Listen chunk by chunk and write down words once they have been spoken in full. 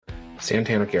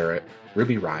Santana Garrett,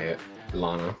 Riott,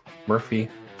 Lana, Murphy,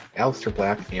 Aleister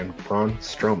Black, and Braun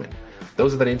Strowman.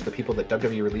 Those are the names of the people that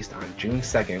WWE released on June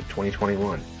 2nd,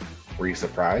 2021. Were you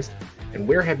surprised? And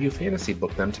where have you fantasy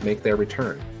booked them to make their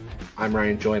return? I'm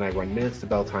Ryan Joy, and I run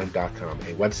MinutesToBellTime.com,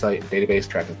 a website and database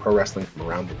tracking pro wrestling from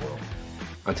around the world.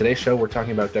 On today's show, we're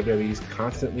talking about WWE's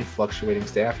constantly fluctuating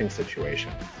staffing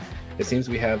situation. It seems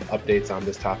we have updates on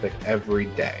this topic every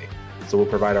day. So we'll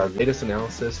provide our latest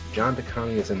analysis. John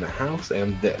DeConnie is in the house,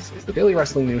 and this is the Daily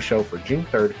Wrestling News Show for June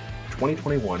 3rd,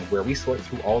 2021, where we sort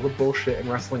through all the bullshit in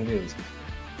wrestling news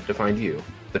to find you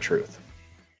the truth.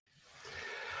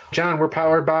 John, we're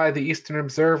powered by the Eastern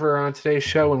Observer on today's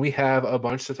show, and we have a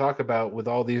bunch to talk about with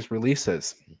all these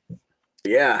releases.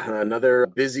 Yeah, another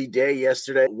busy day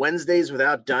yesterday. Wednesdays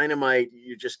without Dynamite,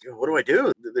 you just go, what do I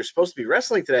do? There's supposed to be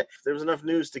wrestling today. There was enough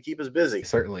news to keep us busy.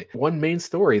 Certainly. One main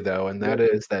story, though, and that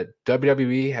is that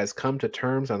WWE has come to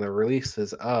terms on the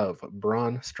releases of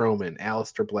Braun Strowman,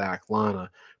 Aleister Black, Lana,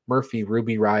 Murphy,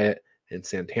 Riott, and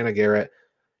Santana Garrett.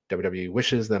 WWE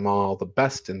wishes them all the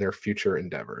best in their future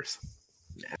endeavors.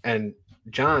 And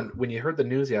John, when you heard the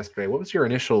news yesterday, what was your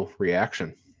initial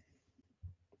reaction?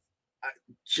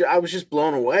 I was just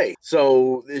blown away.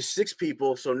 So there's 6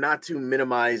 people, so not to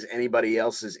minimize anybody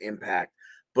else's impact,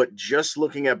 but just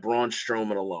looking at Braun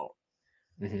Strowman alone,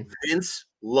 Vince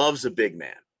loves a big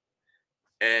man.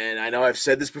 And I know I've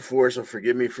said this before, so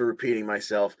forgive me for repeating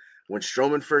myself. When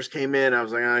Strowman first came in, I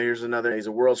was like, here's another. He's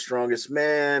a world's strongest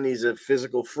man. He's a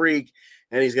physical freak,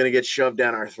 and he's going to get shoved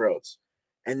down our throats.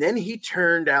 And then he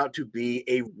turned out to be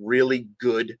a really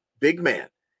good big man.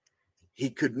 He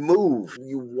could move.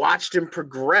 You watched him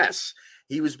progress.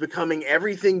 He was becoming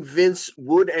everything Vince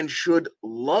would and should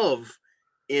love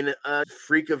in a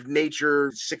freak of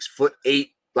nature, 6'8",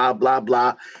 blah, blah,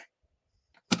 blah.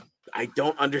 I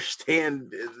don't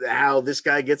understand how this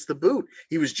guy gets the boot.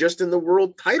 He was just in the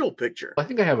world title picture. I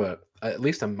think I have at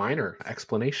least a minor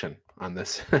explanation on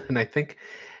this. And I think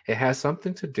it has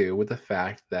something to do with the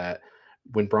fact that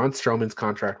when Braun Strowman's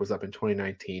contract was up in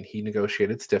 2019, he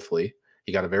negotiated stiffly.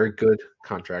 He got a very good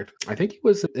contract. I think he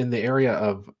was in the area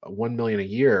of $1 million a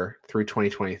year through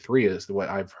 2023 is what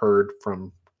I've heard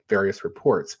from various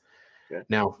reports. Okay.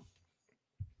 Now,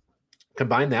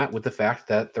 combine that with the fact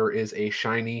that there is a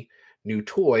shiny new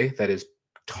toy that is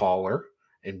taller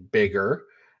and bigger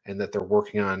and that they're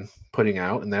working on putting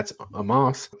out, and that's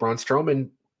Amos. Braun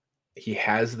Strowman, he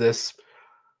has this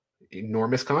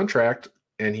enormous contract,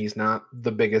 and he's not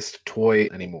the biggest toy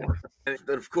anymore. And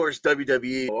of course,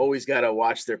 WWE always got to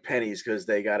watch their pennies because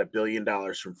they got $1 billion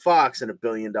from Fox and $1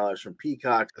 billion from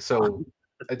Peacock. So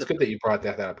it's good that you brought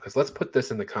that up, because let's put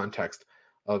this in the context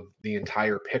of the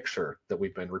entire picture that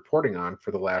we've been reporting on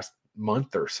for the last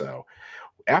month or so.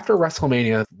 After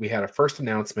WrestleMania, we had a first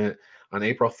announcement on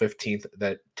April 15th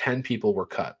that 10 people were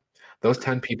cut. Those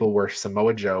 10 people were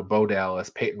Samoa Joe, Bo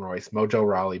Dallas, Peyton Royce, Mojo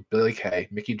Rawley, Billy Kay,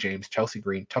 Mickie James, Chelsea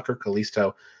Green, Tucker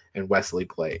Kalisto, and Wesley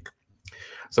Blake.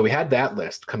 So we had that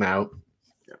list come out.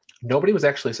 Yeah. Nobody was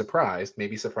actually surprised,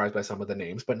 maybe surprised by some of the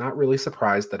names, but not really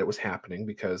surprised that it was happening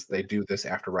because they do this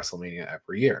after WrestleMania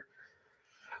every year.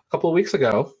 A couple of weeks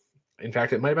ago, in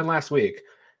fact, it might have been last week,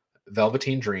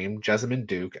 Velveteen Dream, Jessamine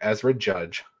Duke, Ezra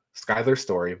Judge, Skylar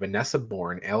Story, Vanessa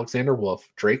Bourne, Alexander Wolf,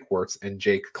 Drake Wirtz, and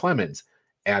Jake Clemens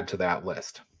add to that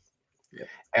list. Yep.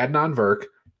 Adnan Virk,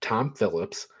 Tom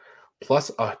Phillips, plus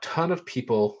a ton of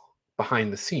people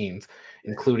behind the scenes,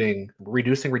 including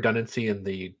reducing redundancy in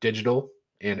the digital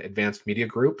and advanced media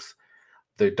groups,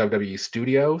 the WWE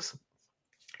studios,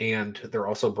 and they're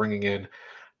also bringing in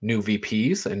new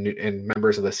VPs and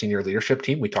members of the senior leadership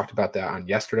team. We talked about that on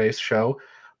yesterday's show,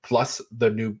 plus the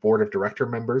new board of director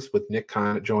members with Nick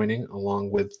Khan joining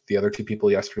along with the other 2 people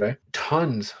yesterday.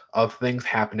 Tons of things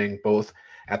happening both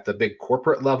at the big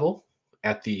corporate level,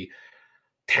 at the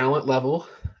talent level,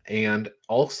 and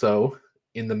also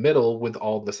in the middle with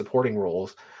all the supporting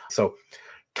roles. So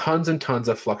tons and tons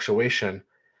of fluctuation.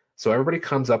 So everybody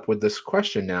comes up with this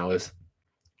question now is,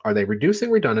 are they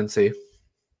reducing redundancy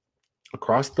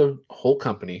across the whole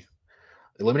company,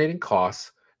 eliminating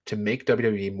costs to make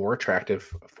WWE more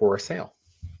attractive for a sale?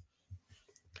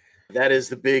 That is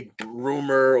the big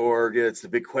rumor, or it's the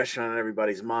big question on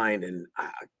everybody's mind. And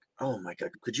oh my God,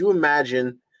 could you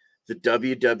imagine the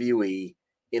WWE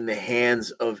in the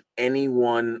hands of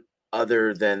anyone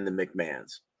other than the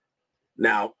McMahons?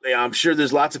 Now, I'm sure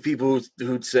there's lots of people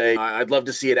who'd say, I'd love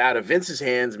to see it out of Vince's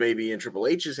hands, maybe in Triple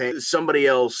H's hands, somebody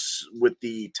else with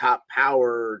the top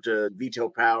power to veto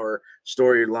power,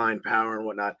 storyline power and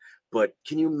whatnot. But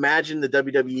can you imagine the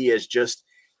WWE as just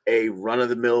a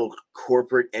run-of-the-mill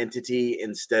corporate entity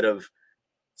instead of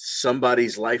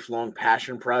somebody's lifelong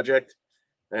passion project?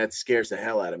 That scares the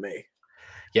hell out of me.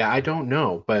 Yeah, I don't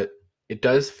know, but it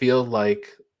does feel like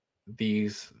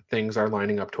these things are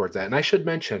lining up towards that. And I should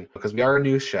mention, because we are a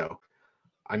news show,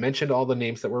 I mentioned all the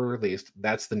names that were released.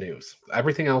 That's the news.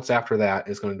 Everything else after that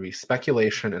is going to be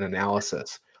speculation and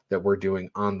analysis that we're doing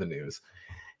on the news.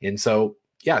 And so,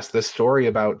 yes, this story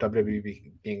about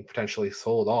WWE being potentially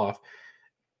sold off,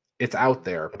 it's out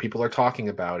there. People are talking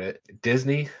about it.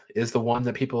 Disney is the one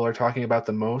that people are talking about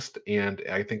the most. And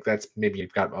I think that's maybe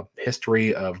you've got a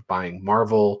history of buying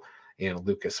Marvel and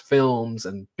Lucasfilms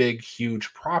and big,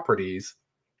 huge properties.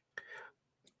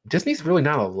 Disney's really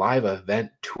not a live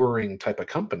event touring type of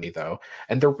company, though.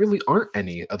 And there really aren't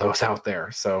any of those out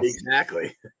there. So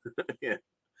Exactly. Yeah.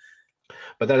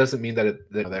 But that doesn't mean that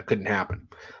that couldn't happen.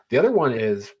 The other one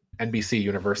is NBC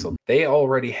Universal. They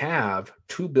already have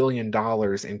 $2 billion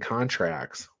in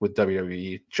contracts with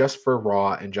WWE just for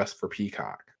Raw and just for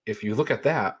Peacock. If you look at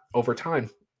that over time,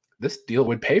 this deal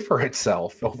would pay for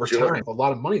itself over time. A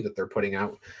lot of money that they're putting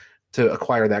out to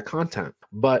acquire that content.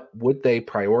 But would they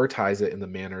prioritize it in the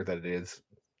manner that it is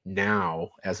now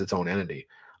as its own entity?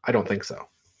 I don't think so.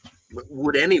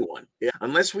 Would anyone? Yeah.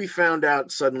 Unless we found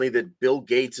out suddenly that Bill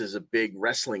Gates is a big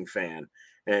wrestling fan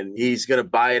and he's going to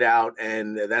buy it out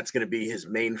and that's going to be his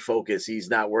main focus. He's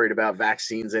not worried about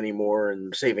vaccines anymore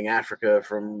and saving Africa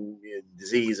from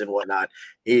disease and whatnot.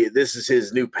 This is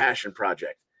his new passion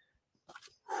project.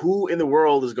 Who in the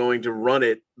world is going to run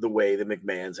it the way the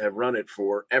McMahons have run it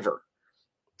forever?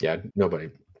 Yeah, nobody.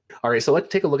 All right, so let's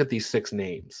take a look at these 6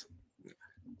 names,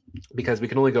 because we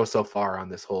can only go so far on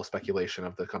this whole speculation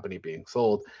of the company being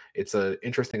sold. It's an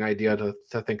interesting idea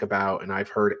to think about, and I've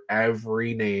heard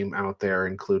every name out there,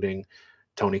 including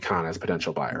Tony Khan as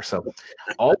potential buyer. So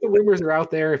all the rumors are out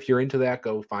there. If you're into that,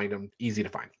 go find them. Easy to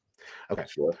find. Okay,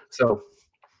 sure.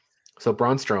 So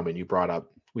Braun Strowman, you brought up.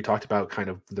 We talked about kind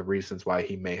of the reasons why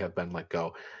he may have been let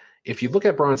go. If you look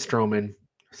at Braun Strowman,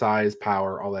 size,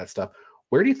 power, all that stuff,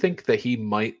 where do you think that he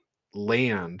might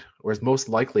land, or is most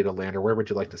likely to land, or where would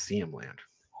you like to see him land?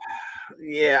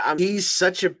 Yeah, he's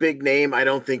such a big name. I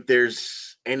don't think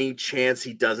there's any chance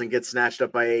he doesn't get snatched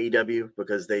up by AEW,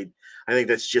 because I think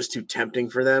that's just too tempting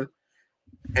for them.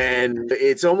 And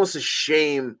it's almost a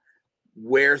shame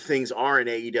where things are in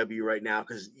AEW right now,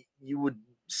 because you would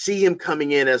see him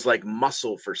coming in as like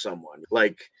muscle for someone.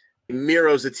 Like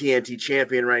Miro's a TNT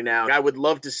champion right now. I would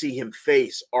love to see him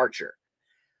face Archer,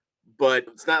 but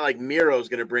it's not like Miro's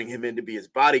going to bring him in to be his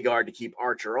bodyguard to keep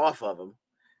Archer off of him.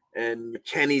 And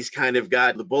Kenny's kind of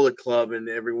got the Bullet Club and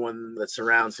everyone that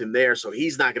surrounds him there, so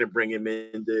he's not going to bring him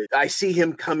in. I see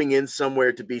him coming in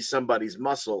somewhere to be somebody's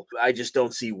muscle. I just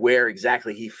don't see where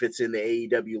exactly he fits in the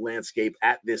AEW landscape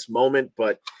at this moment,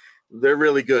 but they're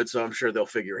really good, so I'm sure they'll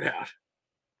figure it out.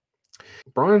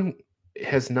 Braun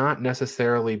has not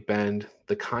necessarily been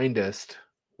the kindest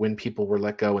when people were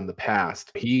let go in the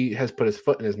past. He has put his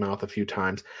foot in his mouth a few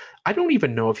times. I don't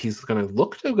even know if he's going to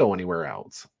look to go anywhere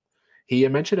else. He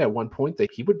mentioned at one point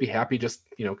that he would be happy just,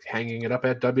 hanging it up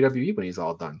at WWE when he's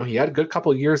all done. He had a good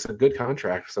couple of years and a good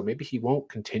contract, so maybe he won't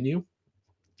continue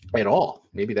at all.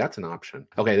 Maybe that's an option.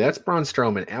 Okay, that's Braun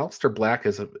Strowman. Aleister Black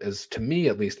is to me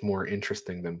at least more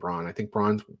interesting than Braun. I think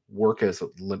Braun's work is a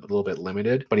little bit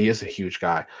limited, but he is a huge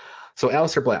guy. So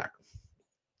Aleister Black,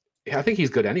 I think he's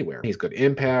good anywhere. He's good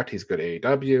Impact. He's good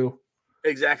AEW.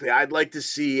 Exactly. I'd like to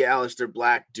see Aleister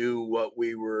Black do what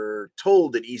we were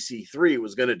told that EC3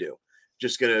 was going to do.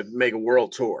 Just going to make a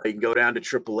world tour. He can go down to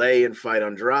AAA and fight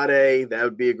Andrade. That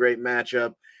would be a great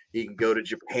matchup. He can go to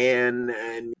Japan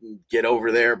and get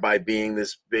over there by being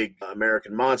this big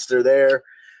American monster there.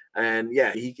 And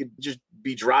yeah, he could just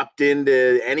be dropped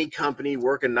into any company,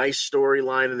 work a nice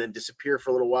storyline, and then disappear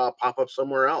for a little while, pop up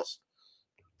somewhere else.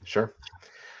 Sure.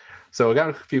 So we got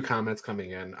a few comments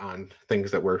coming in on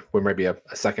things that we're maybe a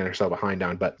second or so behind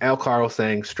on. But Al Carl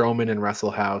saying Strowman and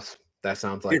Wrestle House. That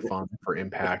sounds like fun for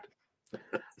Impact.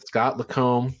 Scott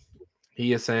Lacombe,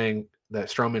 he is saying that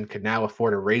Strowman could now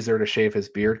afford a razor to shave his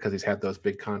beard because he's had those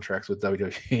big contracts with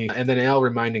WWE. And then Al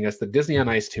reminding us the Disney on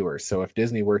Ice tour. So if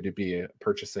Disney were to be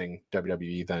purchasing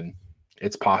WWE, then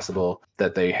it's possible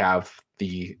that they have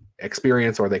the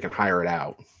experience or they can hire it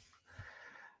out.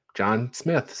 John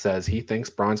Smith says he thinks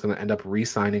Braun's going to end up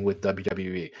re-signing with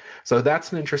WWE. So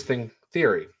that's an interesting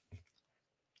theory,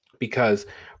 because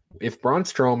if Braun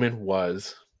Strowman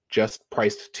was just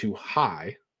priced too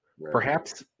high, right,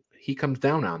 perhaps he comes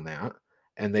down on that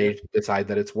and they decide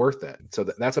that it's worth it. So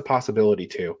that's a possibility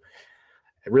too.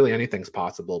 Really anything's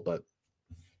possible, but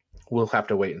we'll have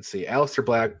to wait and see. Aleister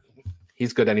Black,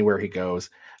 he's good anywhere he goes.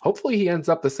 Hopefully he ends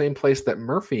up the same place that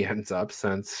Murphy ends up,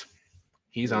 since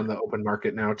he's on the open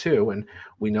market now too. And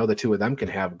we know the two of them can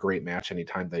have a great match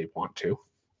anytime they want to.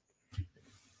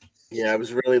 Yeah, I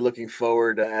was really looking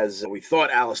forward as we thought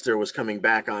Aleister was coming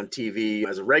back on TV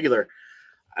as a regular.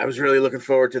 I was really looking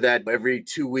forward to that every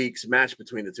 2 weeks match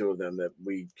between the two of them that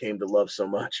we came to love so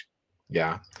much.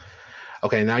 Yeah.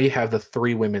 Okay, now you have the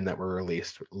three women that were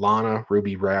released: Lana,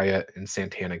 Ruby Riott, and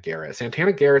Santana Garrett.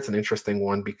 Santana Garrett's an interesting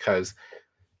one because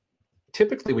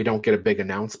typically we don't get a big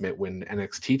announcement when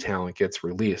NXT talent gets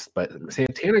released, but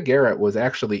Santana Garrett was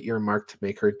actually earmarked to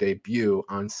make her debut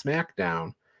on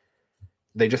SmackDown.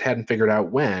 They just hadn't figured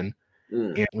out when.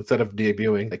 And instead of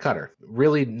debuting, they cut her.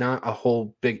 Really not a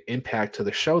whole big impact to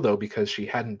the show, though, because she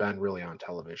hadn't been really on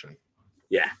television.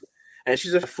 Yeah. And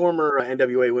she's a former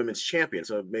NWA Women's Champion,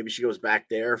 so maybe she goes back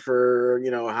there for,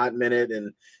 a hot minute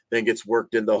and then gets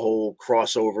worked in the whole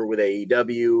crossover with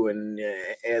AEW and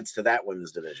adds to that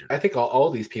women's division. I think all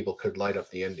these people could light up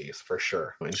the indies for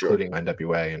sure, including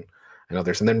NWA and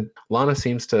others. And then Lana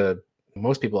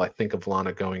most people, I think of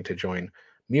Lana going to join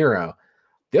Miro.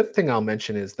 The other thing I'll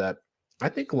mention is that I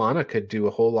think Lana could do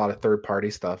a whole lot of third-party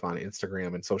stuff on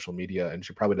Instagram and social media, and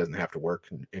she probably doesn't have to work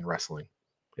in wrestling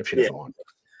if she doesn't want.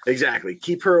 Exactly.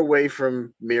 Keep her away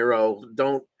from Miro.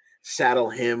 Don't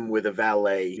saddle him with a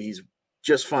valet. He's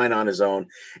just fine on his own.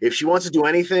 If she wants to do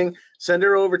anything, send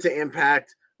her over to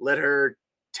Impact. Let her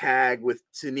tag with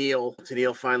Tenille.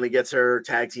 Tenille finally gets her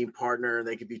tag team partner, and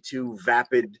they could be two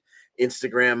vapid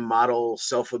Instagram model,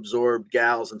 self-absorbed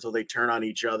gals until they turn on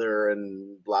each other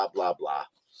and blah, blah, blah.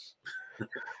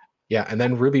 Yeah, and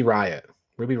then Ruby Riott.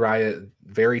 Ruby Riott,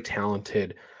 very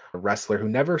talented wrestler who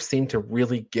never seemed to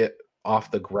really get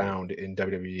off the ground in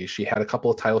WWE. She had a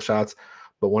couple of title shots,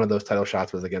 but one of those title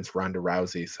shots was against Ronda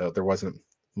Rousey, so there wasn't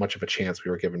much of a chance we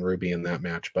were giving Ruby in that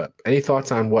match. But any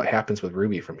thoughts on what happens with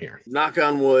Ruby from here? Knock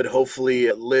on wood,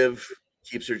 hopefully Liv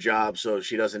keeps her job so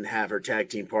she doesn't have her tag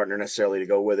team partner necessarily to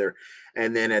go with her.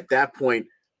 And then at that point,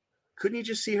 couldn't you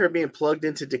just see her being plugged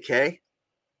into Decay?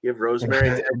 Give Rosemary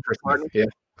to partner? Yeah.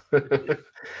 It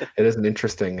is an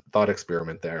interesting thought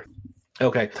experiment there.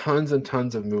 Okay, tons and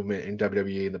tons of movement in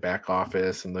WWE in the back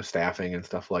office and the staffing and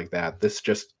stuff like that. This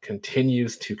just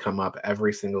continues to come up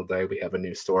every single day. We have a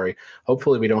new story.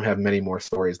 Hopefully we don't have many more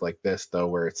stories like this, though,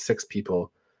 where it's 6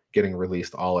 people getting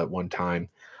released all at one time,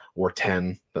 or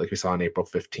 10, like we saw on April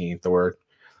 15th, or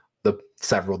the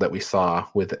several that we saw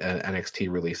with NXT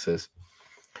releases.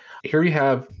 Here you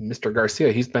have Mr.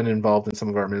 Garcia. He's been involved in some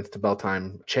of our Minutes to Bell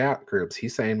Time chat groups.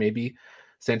 He's saying maybe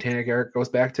Santana Garrett goes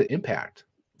back to Impact,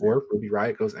 or Ruby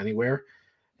Riott goes anywhere,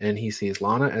 and he sees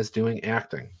Lana as doing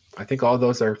acting. I think all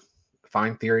those are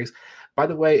fine theories. By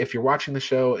the way, if you're watching the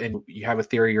show and you have a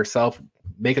theory yourself,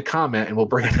 make a comment and we'll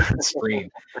bring it on the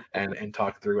screen and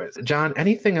talk through it. John,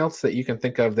 anything else that you can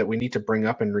think of that we need to bring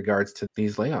up in regards to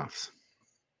these layoffs?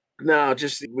 No,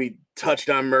 just we touched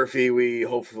on Murphy.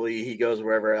 Hopefully he goes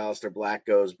wherever Aleister Black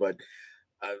goes, but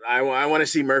I want to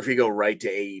see Murphy go right to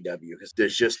AEW because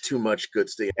there's just too much good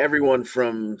stuff. Everyone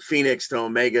from Phoenix to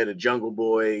Omega to Jungle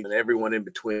Boy and everyone in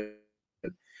between.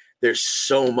 There's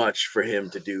so much for him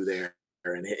to do there,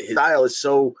 and his style is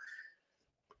so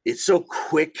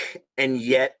quick and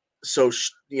yet so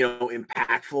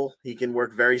impactful. He can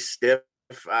work very stiff.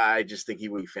 I just think he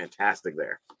would be fantastic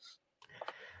there.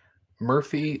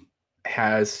 Murphy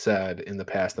has said in the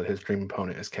past that his dream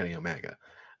opponent is Kenny Omega.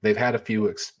 They've had a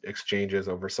few exchanges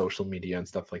over social media and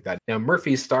stuff like that. Now,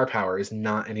 Murphy's star power is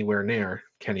not anywhere near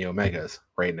Kenny Omega's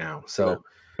right now. So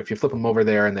if you flip him over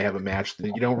there and they have a match,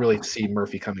 you don't really see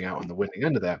Murphy coming out on the winning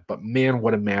end of that. But man,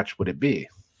 what a match would it be?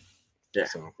 Yeah.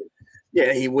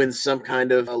 Yeah, he wins some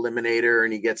kind of eliminator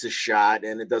and he gets a shot,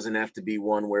 and it doesn't have to be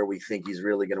one where we think he's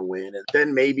really going to win. And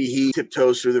then maybe he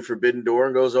tiptoes through the forbidden door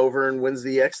and goes over and wins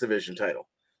the X Division title.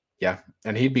 Yeah,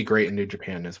 and he'd be great in New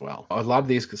Japan as well. A lot of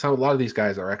these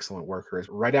guys are excellent workers.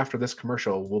 Right after this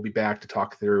commercial, we'll be back to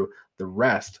talk through the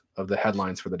rest of the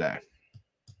headlines for the day.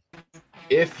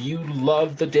 If you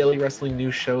love the Daily Wrestling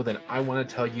News Show, then I want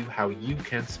to tell you how you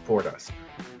can support us.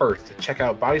 First, check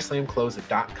out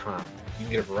bodyslamclothes.com. You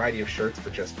can get a variety of shirts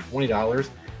for just $20,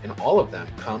 and all of them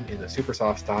come in the super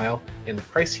soft style, and the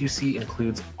price you see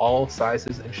includes all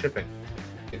sizes and shipping.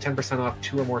 Get 10% off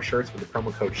 2 or more shirts with the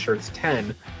promo code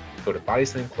SHIRTS10. Go to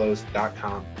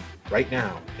bodyslamclothes.com right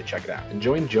now to check it out. And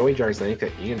join Joey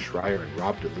Jarzanka, Ian Schreier, and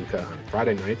Rob DeLuca on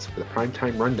Friday nights for the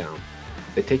Primetime Rundown.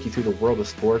 They take you through the world of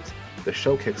sports. The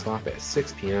show kicks off at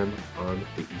 6 p.m. on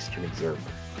the Eastern Observer.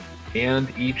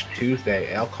 And each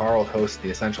Tuesday, Al Carl hosts the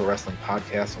Essential Wrestling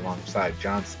Podcast alongside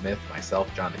John Smith,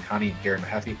 myself, John Nicani, and Gary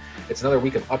Mahaffey. It's another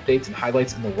week of updates and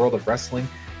highlights in the world of wrestling.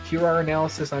 Here are our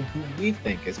analysis on who we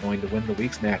think is going to win the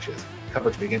week's matches.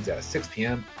 Coverage begins at 6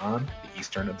 p.m. on the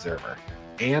Eastern Observer.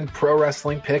 and Pro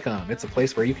Wrestling Pick'em. It's a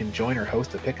place where you can join or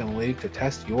host a Pick'em League to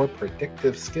test your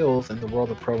predictive skills in the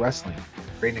world of pro wrestling.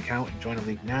 Create an account and join a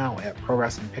league now at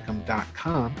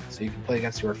ProWrestlingPick'em.com so you can play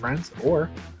against your friends or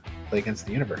play against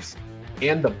the universe.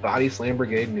 And the Body Slam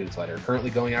Brigade newsletter,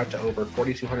 currently going out to over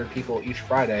 4,200 people each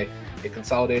Friday. It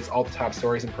consolidates all the top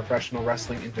stories in professional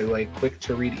wrestling into a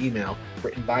quick-to-read email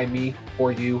written by me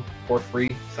for you for free.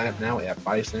 Sign up now at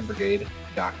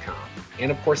BodySlamBrigade.com. And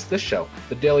of course, this show,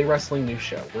 the Daily Wrestling News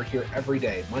Show. We're here every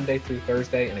day, Monday through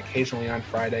Thursday, and occasionally on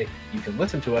Friday. You can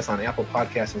listen to us on Apple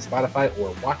Podcasts and Spotify,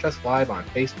 or watch us live on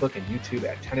Facebook and YouTube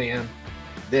at 10 a.m.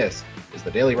 This is the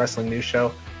Daily Wrestling News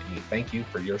Show, and we thank you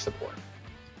for your support.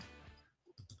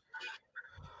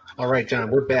 All right, John,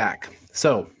 we're back.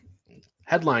 So,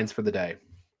 headlines for the day.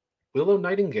 Willow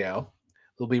Nightingale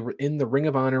will be in the Ring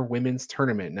of Honor Women's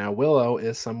Tournament. Now, Willow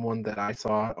is someone that I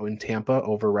saw in Tampa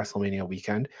over WrestleMania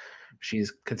weekend.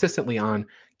 She's consistently on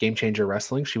Game Changer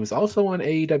Wrestling. She was also on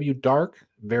AEW Dark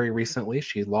very recently.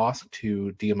 She lost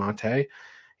to Diamante,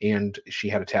 and she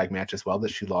had a tag match as well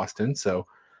that she lost in. So,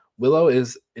 Willow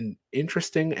is an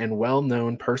interesting and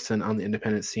well-known person on the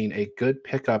independent scene, a good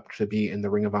pickup to be in the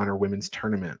Ring of Honor Women's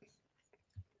Tournament.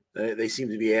 They seem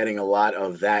to be adding a lot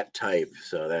of that type,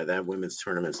 so that women's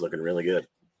tournament's looking really good.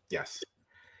 Yes.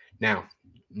 Now,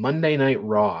 Monday Night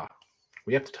Raw.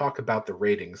 We have to talk about the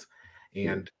ratings,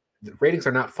 and the ratings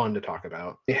are not fun to talk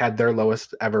about. They had their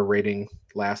lowest ever rating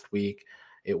last week.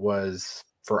 It was,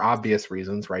 for obvious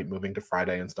reasons, right, moving to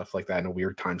Friday and stuff like that in a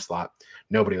weird time slot.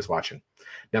 Nobody was watching.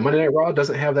 Now, Monday Night Raw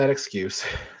doesn't have that excuse.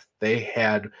 They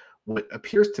had what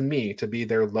appears to me to be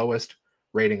their lowest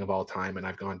rating of all time, and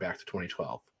I've gone back to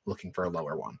 2012 looking for a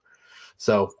lower one.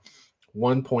 So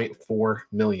 1.4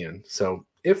 million. So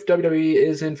if WWE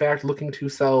is in fact looking to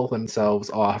sell themselves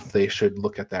off, they should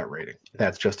look at that rating.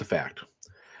 That's just a fact.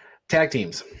 Tag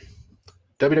teams.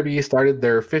 WWE started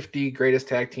their 50 greatest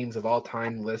tag teams of all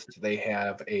time list. They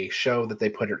have a show that they're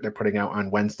putting out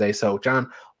on Wednesday. So, John,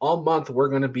 all month we're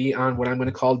going to be on what I'm going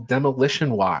to call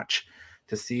Demolition Watch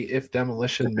to see if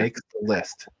Demolition makes the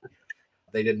list.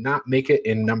 They did not make it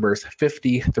in numbers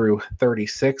 50 through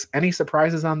 36. Any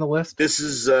surprises on the list? This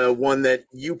is one that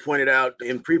you pointed out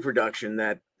in pre-production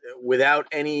that without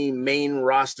any main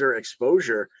roster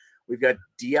exposure, we've got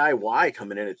DIY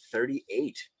coming in at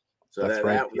 38. So That's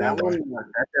that one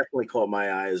that definitely caught my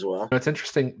eye as well. It's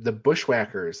interesting. The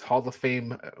Bushwhackers, Hall of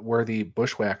Fame worthy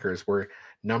Bushwhackers, were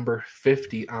number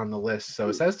 50 on the list. So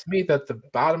it says to me that the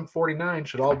bottom 49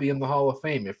 should all be in the Hall of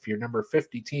Fame. If your number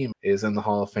 50 team is in the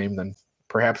Hall of Fame, then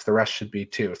perhaps the rest should be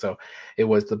too. So it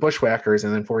was the Bushwhackers,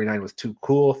 and then 49 was Too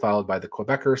Cool, followed by the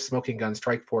Quebecers, Smoking Gun,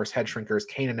 Strike Force, Head Shrinkers,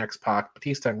 Kane and X-Pac,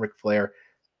 Batista and Ric Flair,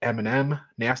 Eminem,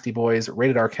 Nasty Boys,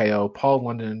 Rated RKO, Paul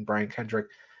London, Brian Kendrick,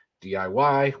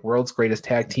 DIY, World's Greatest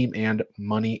Tag Team, and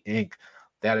Money Inc.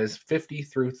 That is 50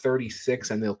 through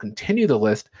 36, and they'll continue the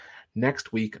list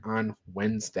next week on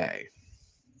Wednesday.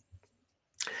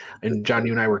 And John,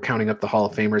 you and I were counting up the Hall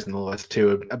of Famers in the list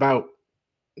too. About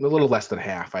a little less than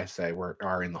half, I say,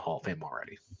 are in the Hall of Fame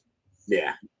already.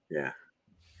 Yeah.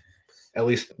 At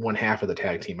least one half of the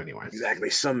tag team, anyway. Exactly,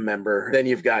 some member. Then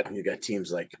you've got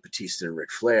teams like Batista and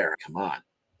Ric Flair. Come on,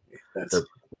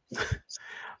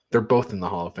 they're both in the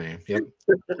Hall of Fame. Yep,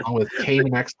 along with Kane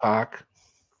and X-Pac.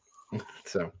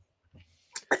 So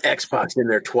X-Pac's in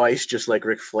there twice, just like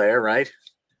Ric Flair, right?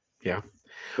 Yeah.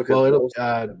 Because well, it'll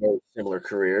both similar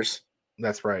careers.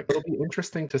 That's right. It'll be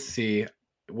interesting to see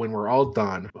when we're all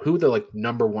done who the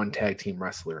number one tag team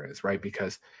wrestler is, right?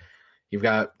 Because you've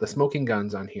got the Smoking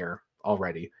Guns on here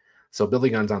already. So Billy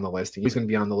Gunn's on the list. He's going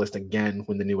to be on the list again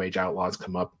when the New Age Outlaws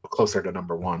come up closer to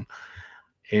number one.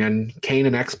 And Kane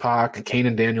and X-Pac, Kane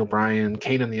and Daniel Bryan,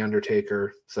 Kane and The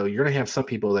Undertaker. So you're going to have some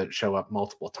people that show up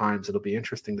multiple times. It'll be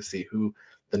interesting to see who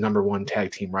the number one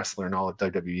tag team wrestler in all of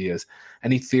WWE is.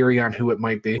 Any theory on who it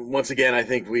might be? Once again, I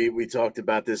think we talked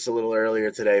about this a little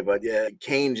earlier today, but yeah,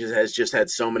 Kane has just had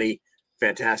so many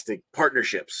fantastic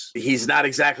partnerships. He's not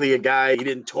exactly a guy, he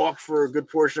didn't talk for a good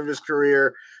portion of his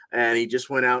career, and he just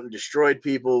went out and destroyed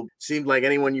people. Seemed like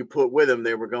anyone you put with him,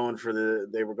 they were going for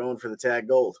the tag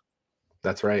gold.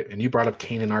 That's right. And you brought up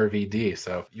Kane and RVD.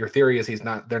 So your theory is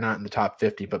they're not in the top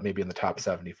 50, but maybe in the top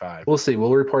 75. We'll see.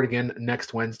 We'll report again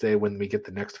next Wednesday when we get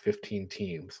the next 15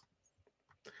 teams.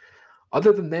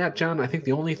 Other than that, John, I think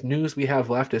the only news we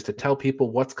have left is to tell people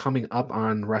what's coming up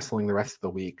on wrestling the rest of the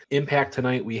week. Impact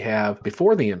tonight we have,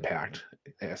 before the Impact,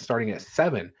 starting at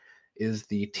 7, is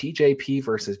the TJP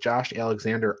versus Josh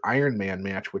Alexander Iron Man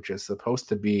match, which is supposed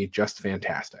to be just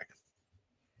fantastic.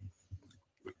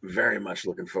 Very much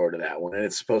looking forward to that one. And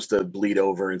it's supposed to bleed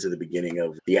over into the beginning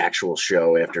of the actual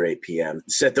show after 8 p.m.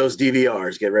 Set those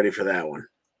DVRs. Get ready for that one.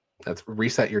 That's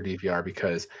reset your DVR,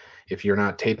 because if you're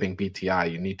not taping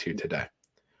BTI, you need to today.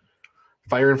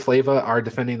 Fire and Flava are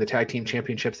defending the tag team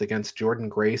championships against Jordan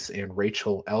Grace and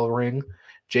Rachel Ellering.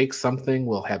 Jake Something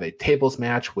will have a tables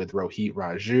match with Rohit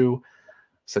Raju.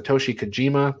 Satoshi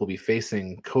Kojima will be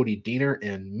facing Cody Deaner,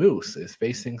 and Moose is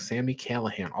facing Sami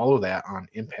Callihan. All of that on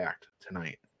Impact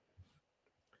tonight.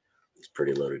 It's a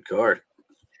pretty loaded card.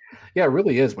 Yeah, it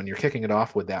really is when you're kicking it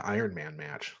off with that Iron Man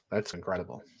match. That's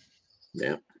incredible.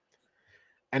 Yeah.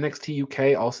 NXT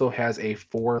UK also has a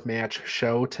 4-match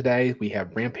show today. We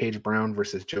have Rampage Brown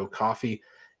versus Joe Coffey,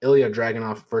 Ilya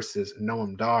Dragunov versus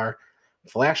Noam Dar,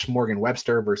 Flash Morgan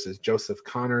Webster versus Joseph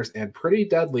Connors, and Pretty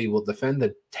Deadly will defend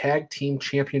the tag team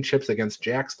championships against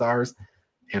Jack Stars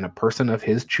and a person of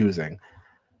his choosing.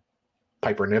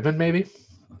 Piper Niven, maybe?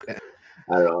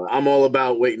 I don't know. I'm all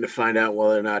about waiting to find out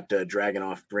whether or not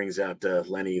Dragunov brings out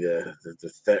Lenny, the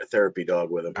therapy dog,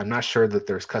 with him. I'm not sure that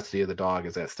there's custody of the dog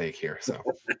is at stake here, so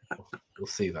we'll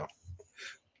see, though.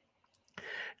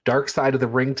 Dark Side of the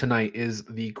Ring tonight is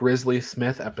the Grizzly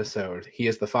Smith episode. He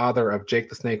is the father of Jake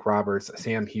the Snake Roberts,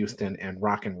 Sam Houston, and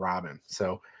Rockin' Robin.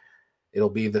 So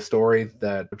it'll be the story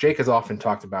that Jake has often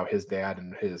talked about his dad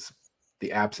and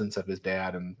the absence of his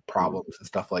dad and problems and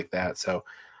stuff like that. So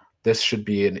this should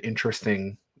be an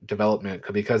interesting development,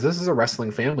 because this is a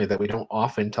wrestling family that we don't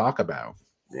often talk about.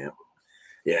 Yeah.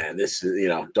 Yeah, and this is,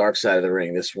 Dark Side of the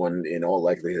Ring, this one in all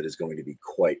likelihood is going to be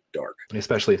quite dark.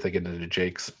 Especially if they get into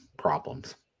Jake's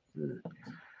problems.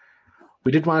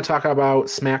 We did want to talk about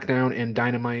SmackDown and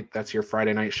Dynamite. That's your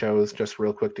Friday night shows. Just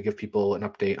real quick to give people an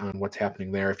update on what's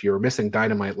happening there. If you were missing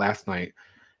Dynamite last night,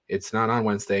 it's not on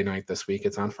Wednesday night this week.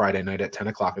 It's on Friday night at 10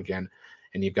 o'clock again.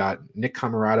 And you've got Nick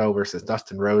Comoroto versus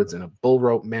Dustin Rhodes in a bull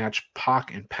rope match.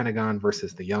 Pac and Pentagon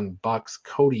versus the Young Bucks.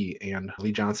 Cody and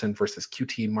Lee Johnson versus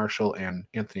QT Marshall and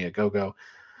Anthony Ogogo.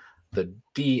 The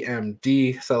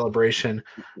DMD celebration.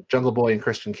 Jungle Boy and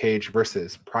Christian Cage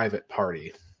versus Private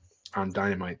Party on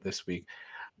Dynamite this week.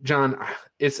 John,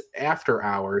 it's after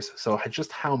hours, so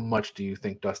just how much do you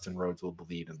think Dustin Rhodes will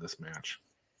bleed in this match?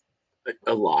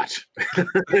 A lot.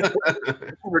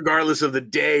 Regardless of the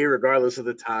day, regardless of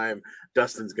the time,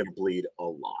 Dustin's going to bleed a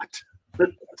lot.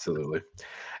 Absolutely.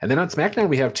 And then on SmackDown,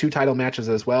 we have 2 title matches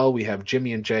as well. We have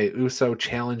Jimmy and Jey Uso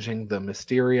challenging the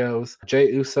Mysterios.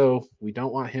 Jey Uso, we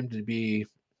don't want him to be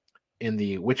in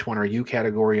the which one are you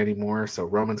category anymore, so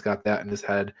Roman's got that in his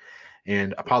head.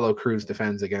 And Apollo Crews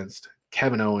defends against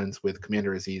Kevin Owens with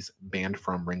Commander Aziz banned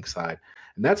from ringside.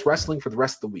 And that's wrestling for the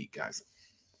rest of the week, guys.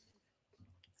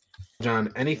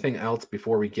 John, anything else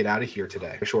before we get out of here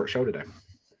today? A short show today.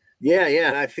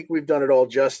 Yeah. I think we've done it all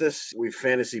justice. We've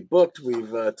fantasy booked.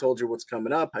 We've told you what's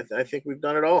coming up. I think we've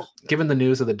done it all. Given the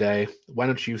news of the day, why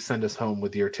don't you send us home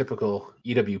with your typical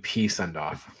EWP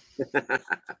send-off?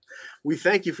 We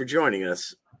thank you for joining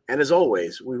us. And as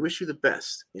always, we wish you the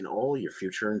best in all your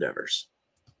future endeavors.